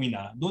him a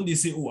winner? Don't they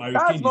say, oh, Harry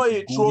That's Kane not is a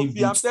the golden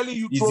trophy. I'm boot? telling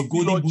you, Is the trophy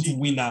golden boot logic.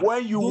 winner?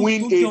 When you don't,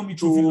 win don't a tell me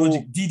trophy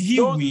logic. Did he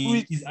don't win?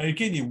 switch- Is Harry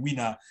Kane a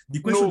winner? The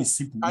question No, is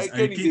simple. Harry Is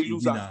Harry Kane is Kane a a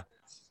loser. winner?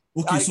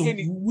 Okay, Harry so Kane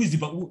is-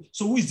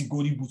 who is the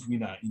golden boot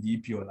winner in the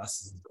EPL last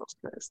season?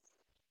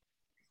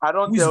 I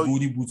don't Who is the tell you.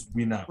 golden boot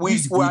winner? Who We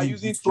is the are golden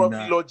using boot trophy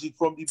winner? logic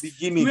from the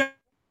beginning. We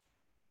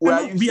We are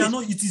are not, we are using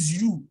not, it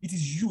is you. It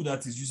is you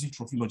that is using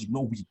trophy logic,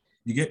 not we.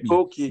 You get me?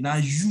 Okay. Now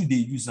you they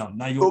use them.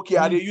 Now your Okay,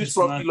 I own dey use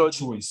personal trophy logic.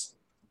 choice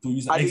to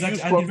use I them. dey Exactly.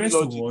 use And the trophy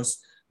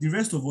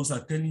rest logic. of us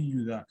are telling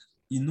you that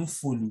it no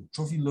follow.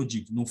 Trophy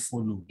logic no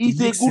follow. He's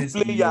It a makes good sense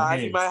in player your and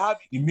he head. might have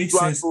It makes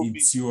individual sense in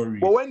trophies. theory.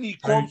 But when it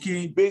Harry comes to the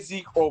Kane-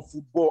 basic of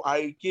football,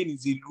 Harry Kane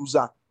is a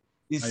loser.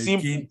 It's Harry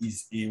simple. Kane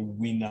is a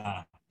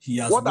winner. He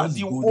has What won has the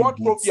he? golden What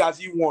boot trophy has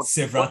he won?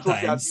 several What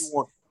trophy has he times.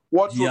 won?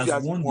 What He trophy has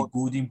has he won the won?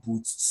 golden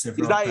boot Is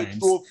several that a times.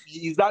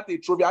 trophy? Is that a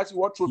trophy? Actually,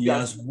 what trophy He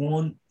has has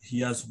won. He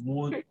has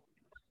won.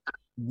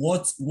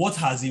 What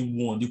has he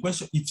won? The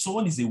question: if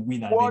someone is a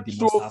winner, What then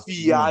they must have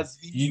trophy won. has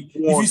he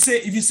If won?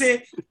 you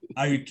say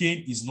Harry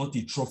Kane is not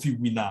a trophy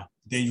winner,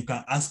 then you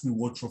can ask me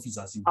what trophies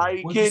has he won.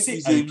 Harry But if you Kane say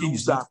is Harry a Kane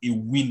is loser. not a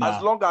winner,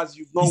 As long as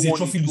you've not he's a won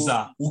trophy a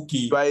loser. Okay,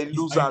 you are a is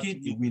loser Harry to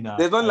Kane me. a winner?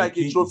 There's not Harry like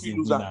a Kane trophy is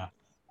loser. winner.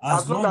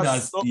 As long as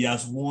as it's not- he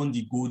has won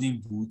the golden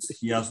boot,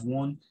 he has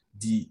won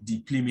the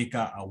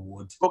playmaker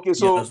award. Okay, He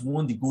so has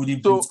won the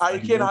golden so boot Harry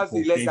at the Kane World has Cup.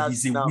 a Then he's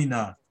legacy a now.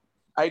 winner.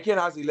 Harry Kane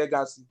has a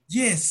legacy.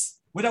 Yes,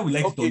 whether we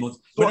like it Okay, or not,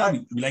 so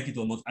whether we like it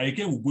or not, Harry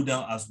Kane will go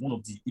down as one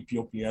of the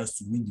EPL players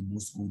to win the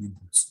most golden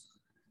boots.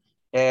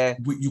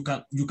 But you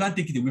can't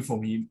take it away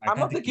from him. I'm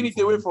not taking it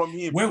away from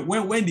him.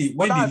 When they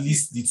that's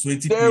list the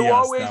 20 There will players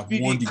always that be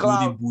have won the the golden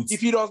cloud. boots,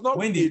 If he does not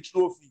when win a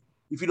trophy,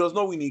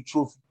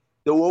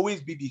 there will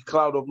always be the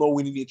cloud of not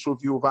winning a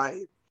trophy over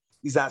him.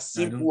 It's as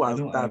simple I as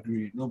don't that.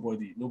 agree.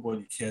 Nobody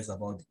cares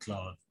about the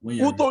cloud. When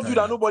Who told you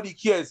that nobody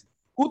cares?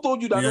 Who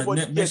told you that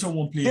nobody cares? Mention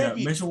one player.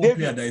 David, Mention one David,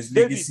 player that his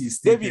David, legacy is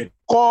stated. David,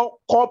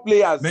 call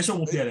players. Mention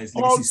one player that his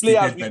Call legacy is players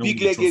stated with by not big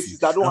winning a trophy. legacies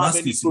that don't I'm have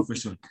asking any a simple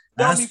trophy. question.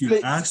 Tell I me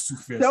asked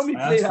you Tell me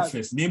players.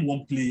 first. Name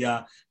one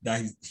player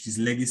that his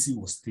legacy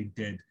was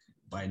tainted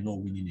by not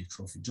winning a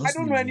trophy. I Just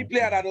don't name know any one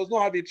player that does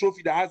not have a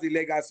trophy that has a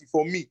legacy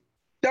for me.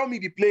 Tell me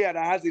the player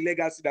that has a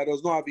legacy that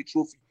does not have a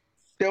trophy.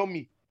 Tell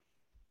me.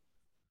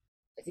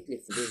 I think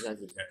it's this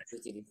has a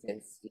pretty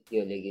different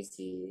EPL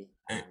legacy.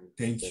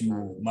 Thank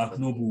you, Mark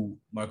Noble.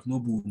 Mark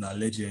Noble, na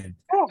legend.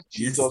 Oh,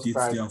 Yes, Jesus stay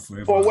Christ. there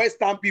forever. For West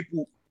Ham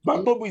people.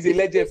 Mantobu is a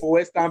legend for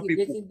West Ham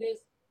people.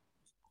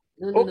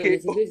 Okay.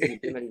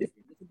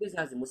 This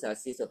has the most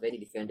assists of any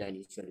defender in the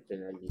history of the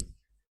Premier League.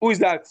 Who is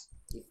that?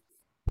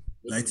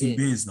 Lighting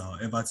Baines now,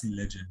 Everton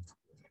legend.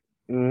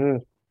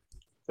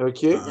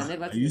 Okay. He's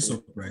an Are you Everton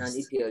surprised?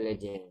 an EPL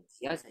legend.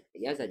 He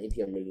has an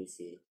EPL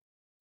legacy.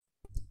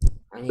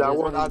 And he That does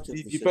one not as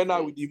really the took defender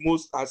the with the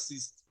most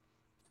assists.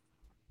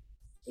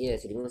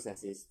 Yes, with the most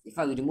assists. In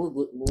fact, with the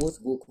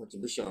most goal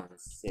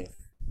contributions.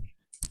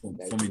 From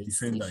Like a this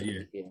defender,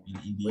 edition yeah,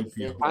 of in the But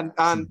EPL. defender-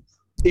 And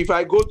if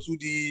I go to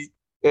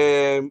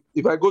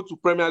if I go to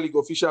Premier League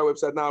official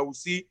website now, I will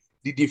see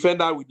the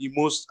defender with the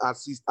most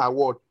assist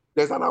award.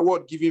 There's an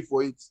award given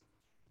for it.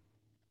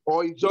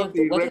 Or it's just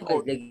a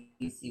record.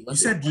 You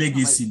said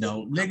legacy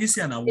now.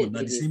 Legacy and award,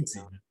 not the same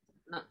thing.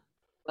 No,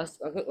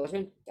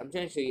 I'm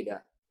trying to show you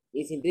that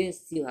Leighton Baines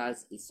still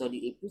has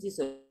a pretty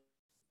solid.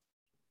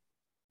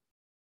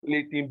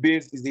 Leighton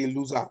Baines is a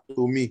loser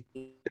to me.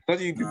 There's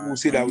nothing people will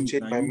say that will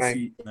change my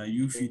mind. Now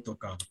you feel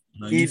talk am.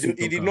 He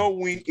did not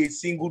win a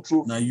single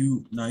trophy.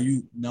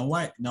 Now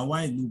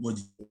why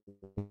nobody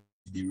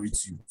they rate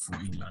you for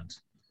England?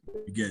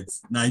 You get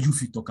now you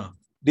feel talk am.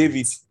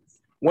 David,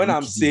 when I'm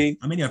Look at saying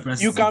how many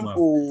appearances you did can have?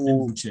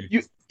 Let me check.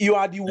 you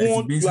are the Leighton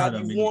one Baines you are had the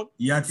how many? one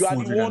He had you are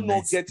the one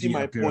not 493 getting my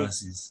point.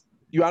 appearances.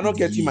 You are not in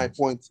the getting my league.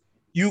 point.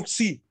 You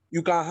see,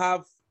 you can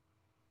have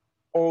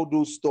all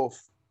those stuff,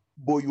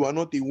 but you are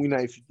not a winner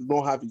if you do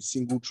not have a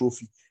single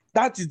trophy.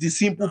 That is the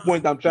simple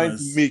point I'm trying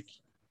to Yes. make.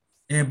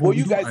 But But we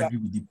you don't guys agree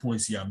with the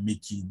points you are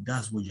making.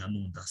 That's what you are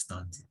not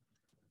understanding.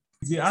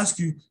 If they ask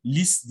you,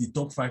 list the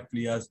top 5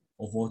 players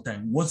of all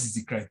time, what is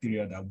the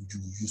criteria that would you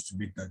use to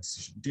make that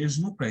decision? There is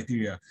no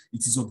criteria.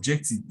 It is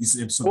objective. It's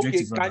Okay,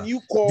 subjective. can rather. you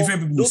call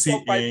Different people will those say,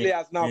 top 5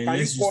 players now? Can you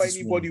let's call use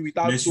this anybody one.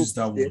 without Let's use trophies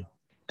that there? one.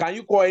 Can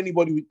you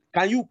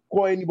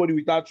call anybody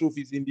without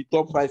trophies in the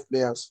top 5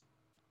 players?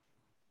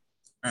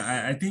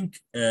 I think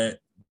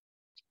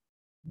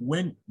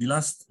when the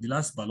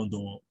last Ballon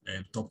d'Or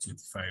top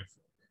 25,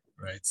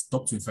 right?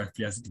 Top 25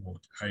 players in the world,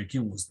 Harry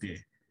Kane was there,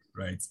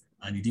 right?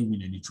 And he didn't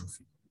win any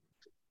trophy.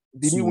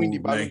 Did he win the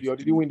So, Ballon like, d'Or?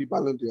 Did he win the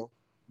Ballon d'Or?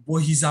 But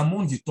he's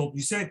among the top.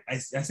 You said I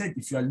said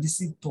if you are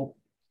listing top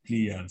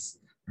players,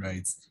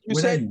 right? You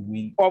Whether said you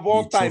win of a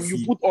all time. You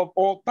trophy, put of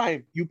all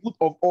time. You put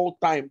of all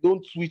time.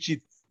 Don't switch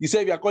it. You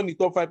said we are calling the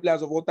top 5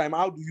 players of all time.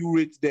 How do you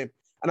rate them?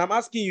 And I'm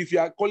asking you, if you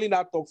are calling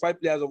that top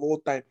 5 players of all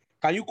time,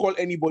 can you call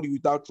anybody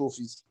without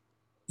trophies?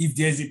 if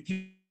there's a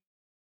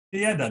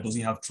player that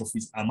doesn't have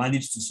trophies and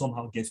managed to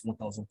somehow get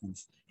 1,000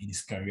 goals in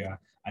his career,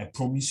 I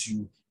promise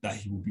you that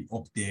he will be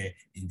up there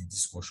in the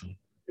discussion.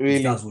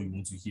 If that's Really? what you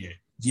want to hear.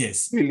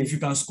 Yes, Really? if you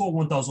can score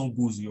 1,000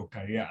 goals in your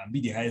career and be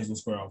the highest goal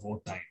scorer of all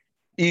time,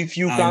 If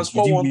you can and you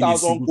score didn't win a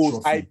 1,000 single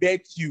goals, I trophy,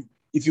 bet you.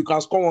 If you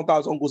can score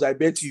 1,000 goals, I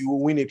bet you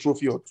will win a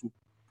trophy or two.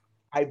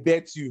 I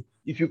bet you.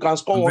 If you can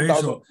score I'm very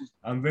 1,000 sure. goals,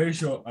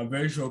 I'm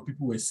very sure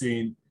people were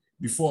saying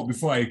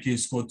before IK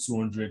scored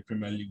 200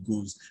 Premier League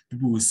goals,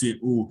 people will say,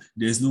 "Oh,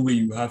 there's no way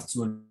you have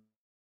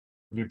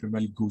 200 Premier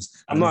League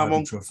goals I'm and not not have a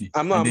among. trophy."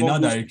 I'm not And then among now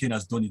that those. Harry Kane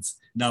has done it,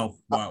 now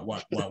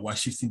we're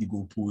shifting the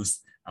goalpost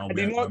and I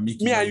did we're not.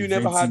 making Me and you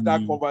never had inventing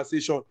that new.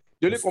 conversation.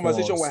 The only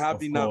conversation we're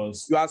having now,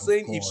 you are Of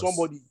saying if course.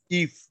 somebody,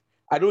 if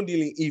I don't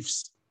deal in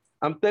ifs.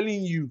 I'm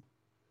telling you,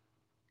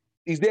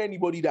 is there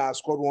anybody that has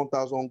scored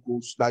 1,000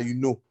 goals that you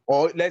know,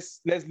 or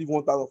let's leave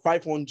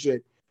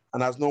 1,500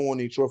 and has not won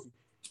a trophy?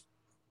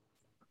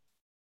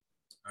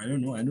 I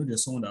don't know. I know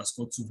there's someone that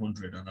scored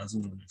 200 and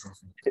hasn't won a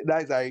trophy.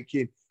 That is Harry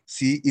Kane.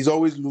 See, he's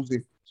always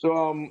losing.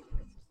 So,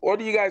 what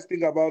do you guys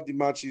think about the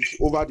matches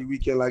over the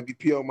weekend, like the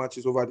PL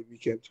matches over the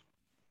weekend?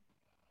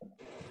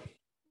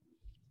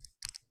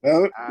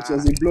 Well, it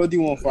was a bloody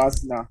one for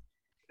Arsenal.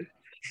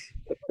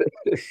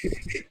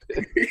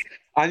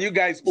 And you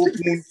guys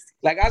opened,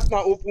 like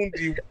Arsenal opened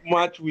the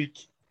match week.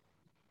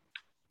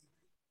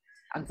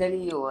 I'm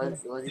telling you, it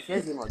was the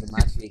first game of the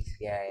match week.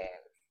 Yeah, yeah.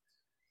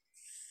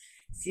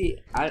 See,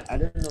 I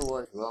don't know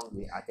what's wrong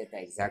with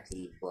Arteta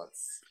exactly, but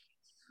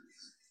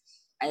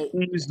I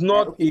He's like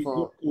not okay a good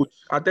for coach.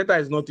 Arteta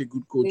is not a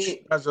good coach.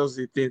 wait. That's just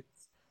the thing.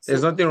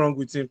 There's So nothing wrong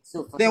with him.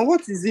 so for Then some,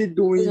 what is he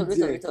doing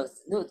there?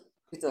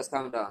 wait us,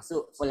 calm down.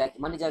 So for like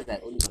managers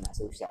like Oliver and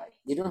Social,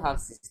 they don't have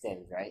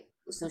systems, right?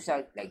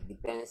 Social like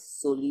depends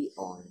solely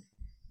on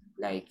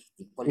like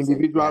the quality of the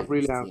Individual players in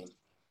his brilliance. team.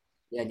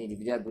 Yeah, the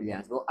individual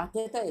brilliance. But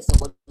Arteta is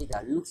somebody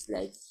that looks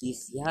like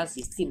his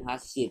team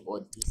has shape,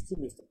 or his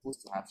team is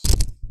supposed to have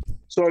shape.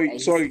 Sorry.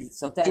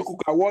 Sometimes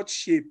Chukwuka, what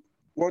shape?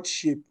 What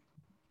shape?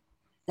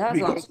 that's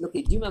what Because I'm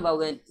okay. Do you remember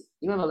when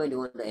they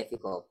won the FA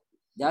Cup?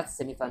 That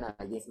semi final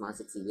against Man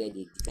City where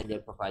they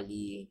defended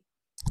properly.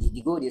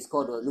 The goal they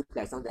scored looked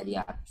like something that they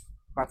had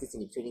practiced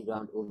in the training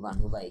ground over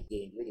and over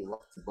again, where they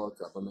walked the ball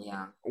to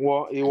Aubameyang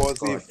well, it and was a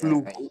scored.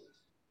 fluke.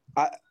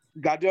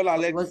 Guardiola It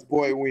let his was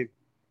boy win.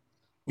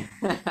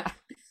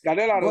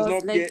 Guardiola does was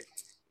not care. like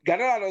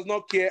Guardiola does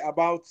not care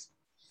about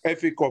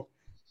FA Cup.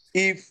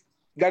 If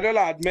Guardiola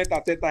had met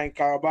Arteta in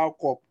Carabao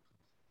Cup,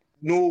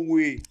 no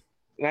way.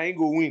 Now he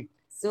go win.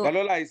 so.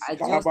 Guardiola is I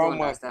just Carabao don't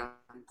man. understand.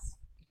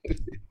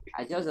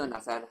 I just don't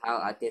understand how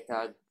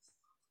Arteta.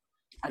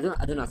 I don't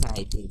understand how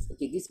he thinks.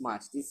 Okay, this Man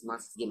City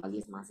game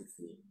against Man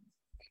City,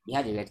 he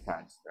had a red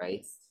card,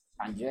 right?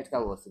 And the red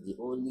card was to the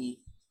only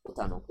quote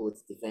unquote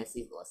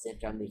defensive or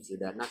central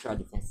midfielder, natural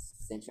defense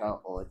central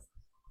or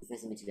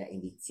defensive midfielder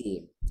in the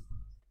team.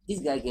 This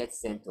guy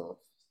gets sent off.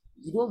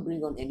 You don't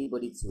bring on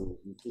anybody to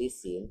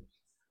replace him,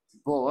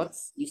 but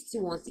you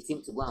still want the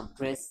team to go and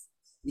press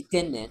the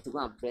 10 men to go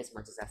and press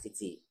Manchester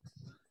City.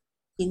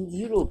 In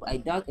Europe, I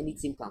doubt any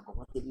team can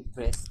comfortably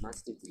press Man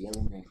City to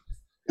 11 men.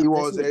 He And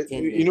was, pressing with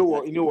 10 you men know is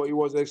what, actually he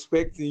was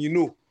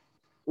expecting.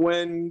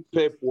 When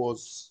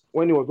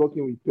he was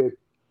working with Pep,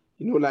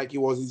 like he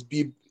was his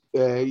bib.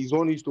 His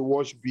own used to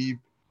wash bib,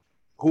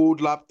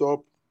 hold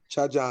laptop,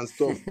 charger and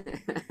stuff.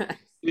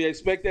 We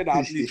expected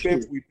at least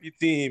Pep will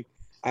pity him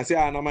and say,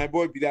 now my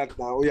boy be that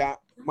now. Oh yeah,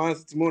 Man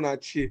City, Mona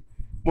Chi.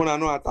 Mona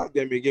no attack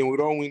them again. We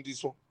don't win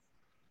this one.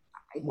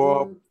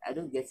 But I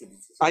don't get it. and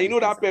Decision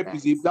that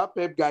making sometimes.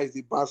 Pep guy is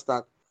a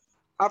bastard.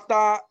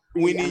 After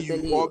winning I'm you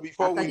telling or you,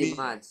 before after the winning you,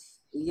 match,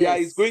 yeah, yes,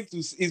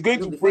 he's going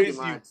no, to before the praise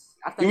you. match,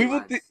 after He the will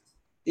even match.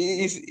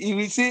 he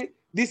will say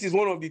this is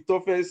one of the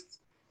toughest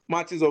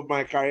matches of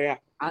my career.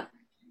 And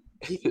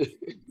did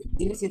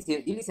you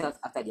listen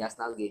after the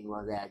Arsenal game? He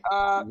was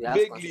like, we have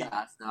to consider Vaguely.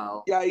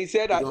 Arsenal. Yeah, he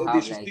said We that don't they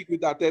have should like stick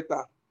with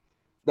Arteta.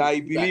 they That he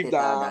should pick believed Arteta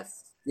that that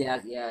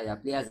players, yeah, the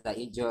players are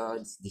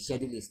injured, the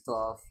schedule is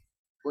tough.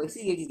 But you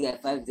see, gave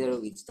this guy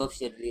 5-0 with tough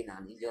scheduling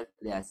and injured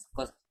players.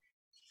 Because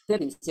Pep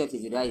himself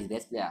is without his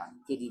best player,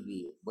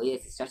 KDB. But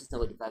yes, he's trashing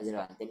somebody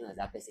 5-0 and telling us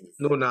that person is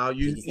no now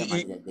the this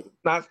manager.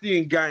 now still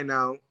in guy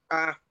now.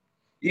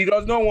 He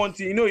does not want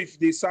it. If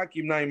they sack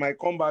him now, he might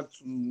come back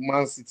to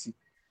Man City.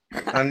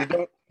 And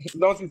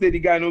don't say the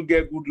guy no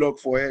get good luck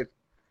for it.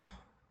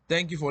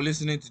 Thank you for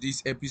listening to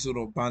this episode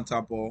of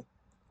Banter Ball.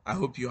 I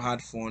hope you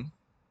had fun.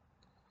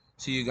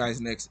 See you guys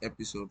next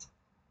episode.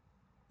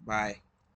 Bye.